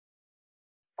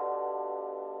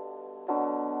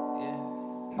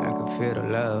feel the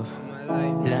love.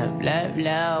 Love, love,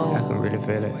 love. I can really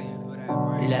feel it.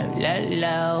 Love, love,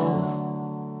 love.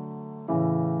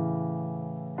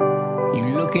 You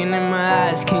looking in my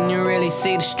eyes, can you really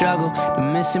see the struggle? The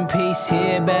missing piece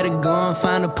here, better go and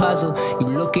find a puzzle. You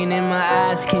looking in my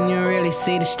eyes, can you really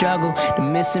see the struggle? The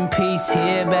missing piece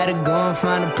here, better go and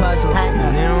find a puzzle.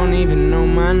 And they don't even know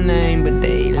my name, but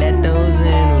they let those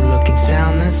in who look and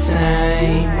sound the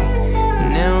same.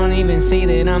 And they don't even see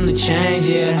that I'm the change,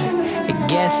 yeah. I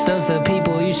guess those are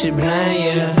people you should blame,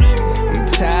 yeah. I'm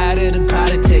tired of the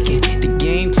politicking, the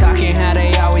game talking how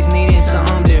they always needed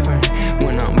something different.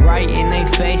 When I'm right in they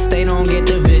face, they don't get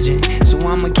the vision. So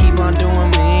I'ma keep on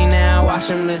doing me now, watch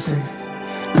them listen.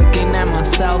 Looking at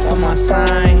myself for my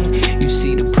sign. You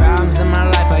see the problems in my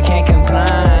life, I can't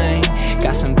complain.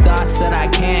 Got some thoughts that I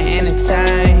can't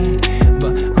entertain,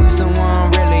 but who's the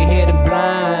one really here to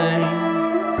blame?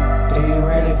 Do you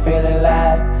really feel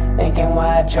alive? Thinking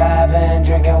why I drive and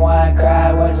drinking why I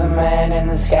cry. Where's the man in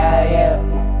the sky, yeah?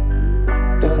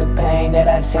 Through the pain that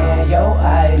I see in your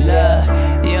eyes, yeah.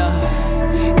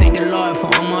 Thank the Lord for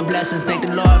all my blessings. Thank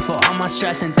the Lord for all my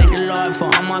stressing. Thank the Lord for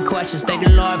all my questions. Thank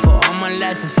the Lord for all my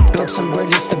lessons. Built some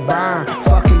bridges to burn.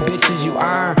 Fucking bitches you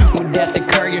earn. With death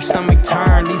occur, your stomach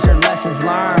turn. These are lessons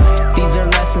learned. These are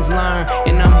lessons learned.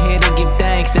 And I'm here to give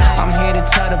thanks. I'm here to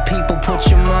tell the people, put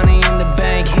your money in the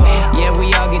bank. Yeah,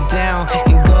 we all get down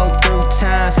and go through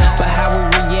times, but how we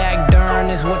react during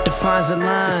is what defines the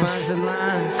lines.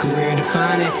 Career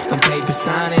defining, I'm paper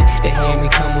signing. They hear me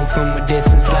coming from a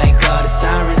distance like all the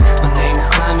sirens. My name is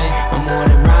climbing, I'm more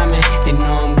than rhyming. They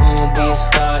know I'm gonna be a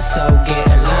star, so get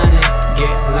aligning,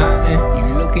 get aligning.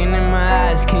 You looking in my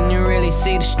eyes, can you really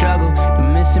see the struggle? The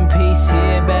missing piece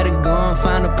here, better go and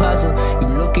find a puzzle. You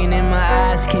looking in my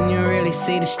eyes, can you really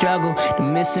see the struggle? The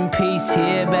missing piece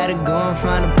here, better go and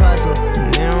find a puzzle.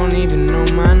 And they don't even know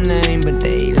my name, but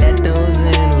they let those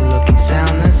in who look and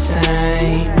sound the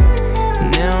same.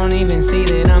 And they don't even see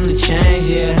that I'm the change,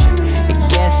 yeah. I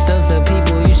guess those are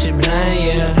people you should blame,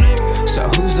 yeah. So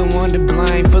who's the one to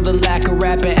blame for the lack of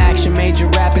rapid action? Major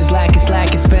rappers lacking,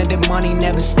 slacking, spending money,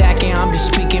 never stacking. I'm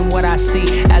just speaking what I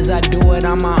see as I do it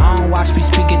on my own. Watch me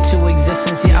speak it to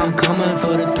existence, yeah, I'm coming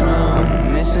for the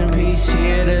throne. Missing piece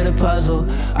here to the puzzle.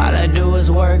 All I do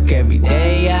is work, every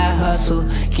day I hustle.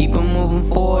 Keep on moving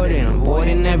forward and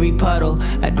avoiding every puddle.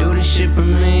 I do this shit for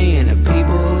me and the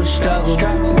people who struggle.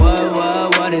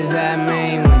 What does that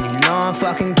mean? When you know I'm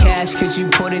fucking cash, cause you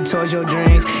put it towards your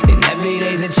dreams. And every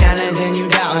day's a challenge and you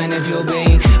doubting if you'll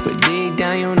be. But deep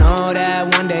down you know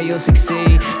that one day you'll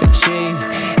succeed. Achieve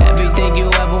everything you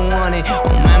ever wanted.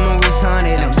 On memories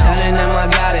haunted, I'm telling them I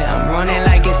got it. I'm running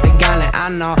like it's the gauntlet. I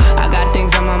know I got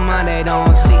things on my mind they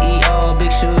don't. CEO,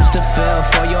 big shoes to fill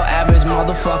for your average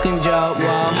motherfucking job.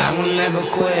 Well, I will never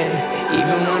quit,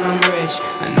 even when I'm rich.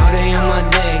 I know they on my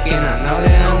dick and I know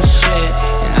that I'm the shit.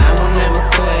 And I will never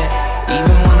quit,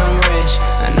 even when I'm rich.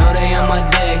 I know they on my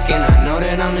dick and I know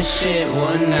that I'm the shit.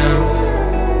 What now?